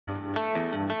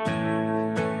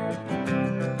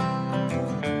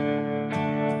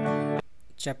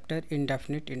Chapter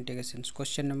Indefinite Integrations.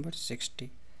 Question number 60.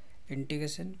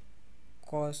 Integration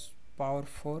cos power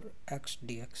 4 x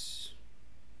dx.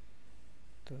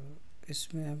 तो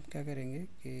इसमें हम क्या करेंगे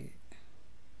कि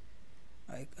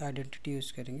एक आइडेंटिटी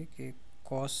यूज़ करेंगे कि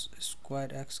cos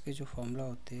स्क्वायर x की जो फॉर्मूला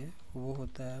होती है वो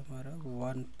होता है हमारा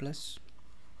 1 प्लस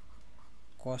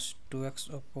cos 2x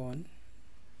अपॉन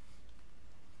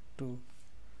 2,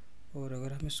 और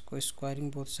अगर हम इसको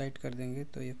स्क्वायरिंग बोथ साइड कर देंगे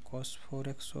तो ये cos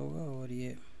 4x होगा और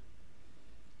ये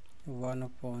 1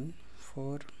 अपॉन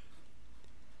 4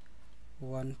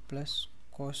 1 प्लस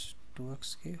cos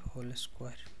 2x की whole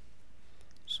square,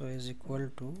 so is equal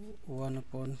to 1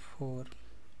 upon 4,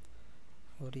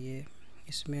 और ये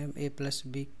इसमें हम a प्लस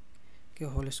बी के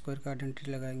होल स्क्वायर का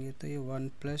आइडेंटिटी लगाएंगे तो ये 1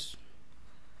 plus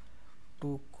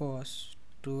 2 cos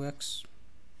 2x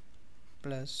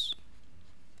plus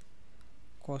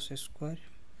cos square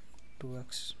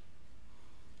 2x,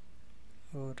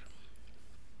 और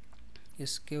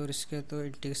इसके और इसके तो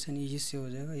इंटीग्रेशन इजी से हो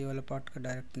जाएगा, ये वाला पार्ट का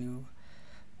डायरेक्ट नहीं होगा।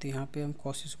 तो यहाँ पे हम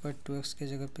cos स्क्वायर 2x के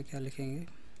जगह पे क्या लिखेंगे,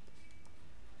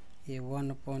 ये 1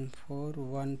 upon 4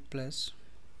 1 plus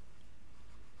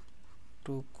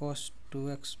 2 cos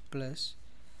 2x plus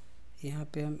यहाँ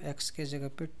पे हम x के जगह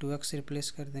पे 2x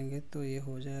रिप्लेस कर देंगे तो ये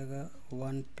हो जाएगा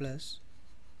 1 प्लस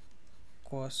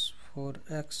cos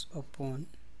 4x अपॉन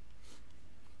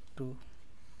 2,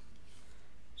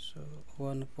 सो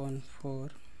 1 अपॉन 4,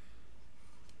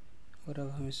 और अब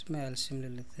हम इसमें एलसीएम ले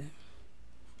लेते हैं।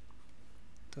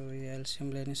 तो ये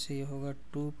एलसीएम लेने से ये होगा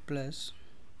 2 plus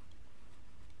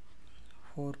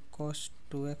 4 cos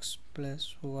 2x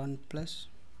plus 1 plus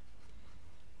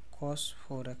cos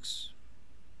 4x,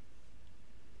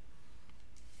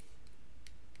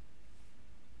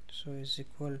 so is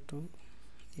equal to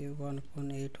ये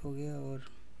 1/8 हो गया, और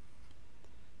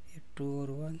ये 2 और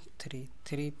 1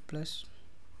 3 plus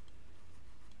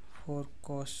 4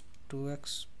 cos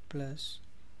 2x plus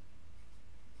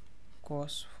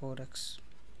cos 4x,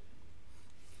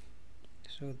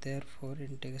 so therefore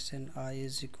integration I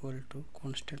is equal to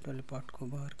constant वाले पार्ट को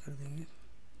बाहर कर देंगे,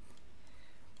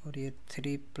 और ये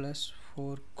 3 plus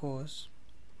 4 cos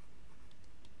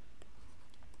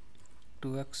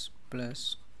 2x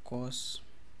plus cos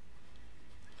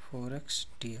 4x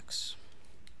dx,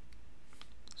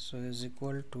 so is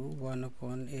equal to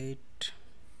 1/8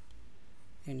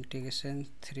 integration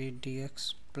 3 dx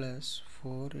plus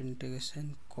 4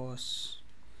 integration cos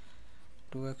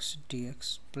 2x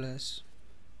dx plus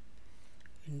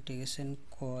integration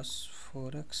cos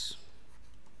 4x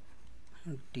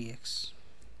dx,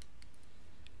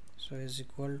 so is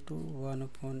equal to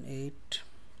 1/8,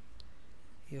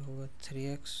 ये होगा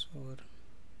 3x, और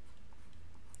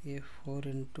ये 4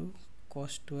 इंटू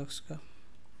cos 2x का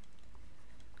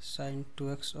sin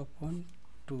 2x upon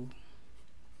 2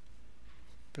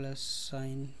 plus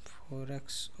sin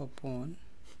 4x upon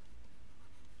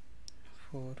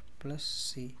 4 plus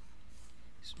c,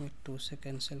 इसमें 2 से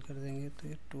cancel कर देंगे तो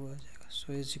ये 2 आ जाएगा,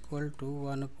 so is equal to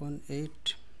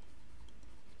 1/8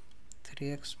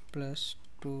 3x plus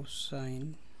 2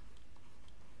 sin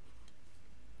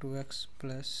 2x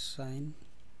plus sin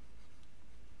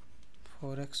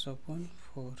 4x upon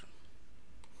 4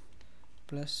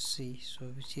 plus c, so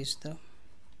which is the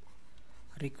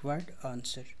required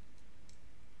answer.